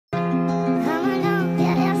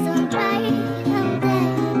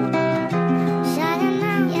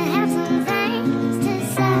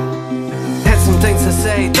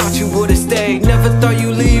say, thought you would've stayed. Never thought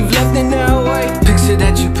you'd leave, left in LA. Picture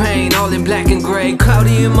that you paint, all in black and gray.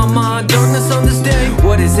 Cloudy in my mind, darkness on this day.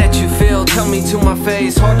 What is that you feel? Tell me to my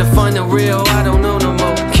face. Hard to find the real, I don't know no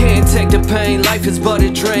more. Can't take the pain, life is but a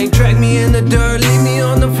drink. Drag me in the dirt, leave me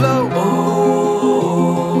on the floor.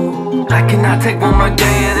 Oh, I cannot take one more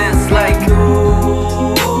day of this. Like,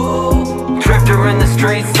 drifter in the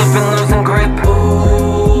streets, slipping, losing grip.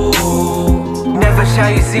 Never shall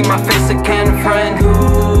you see my face again, friend.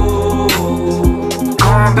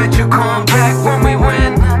 Come on, bet you come back when we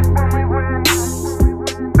win.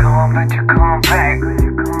 Come on, bet you come back.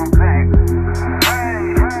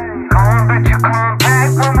 Come on, bet you come back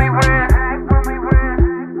when we win.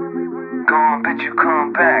 Come on, bet you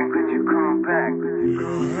come back.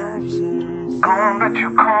 Come on, bet you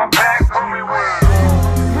come back when we win.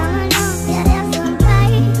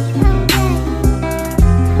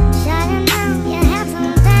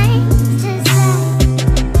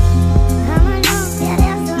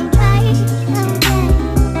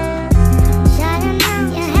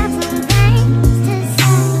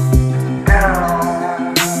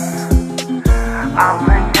 I've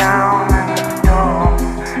been down in the dump,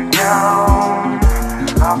 down.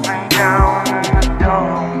 I've been down in the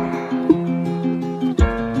dump.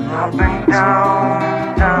 I've been down.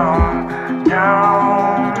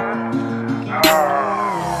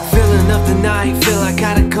 Feeling up the night, feel like I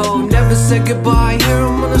gotta go. Never said goodbye, here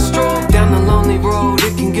I'm on a stroll. Down the lonely road,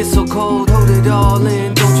 it can get so cold. Hold it all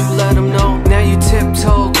in, don't you let them know. Now you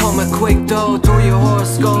tiptoe, call me quick though. Through your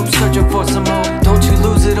horoscope, searching for some more. Don't you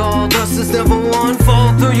lose it all, dust is never one.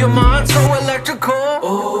 Fall through your mind, so electrical.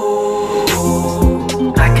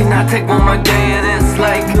 Oh, I cannot take one more day of this.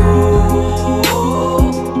 Like,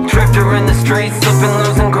 drifter in the streets, slipping,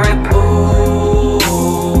 losing grip.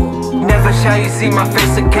 Never shall you see my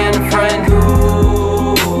face again, friend.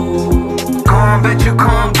 Come on, bet you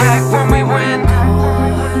come back when we win.